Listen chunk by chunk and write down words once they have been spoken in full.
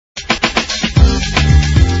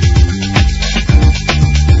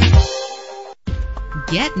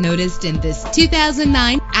Get noticed in this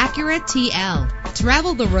 2009 Acura TL.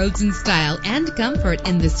 Travel the roads in style and comfort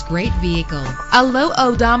in this great vehicle. A low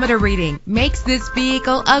odometer reading makes this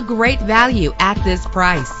vehicle a great value at this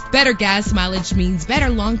price. Better gas mileage means better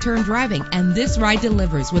long-term driving, and this ride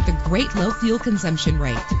delivers with a great low fuel consumption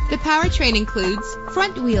rate. The powertrain includes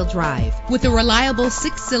front-wheel drive with a reliable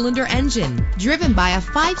 6-cylinder engine driven by a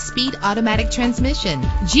 5-speed automatic transmission.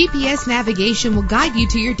 GPS navigation will guide you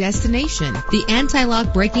to your destination. The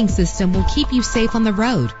anti-lock braking system will keep you safe on the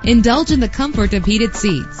road. Indulge in the comfort of heated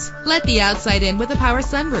seats. Let the outside in with a power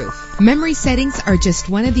sunroof. Memory settings are just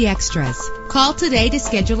one of the extras. Call today to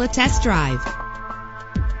schedule a test drive.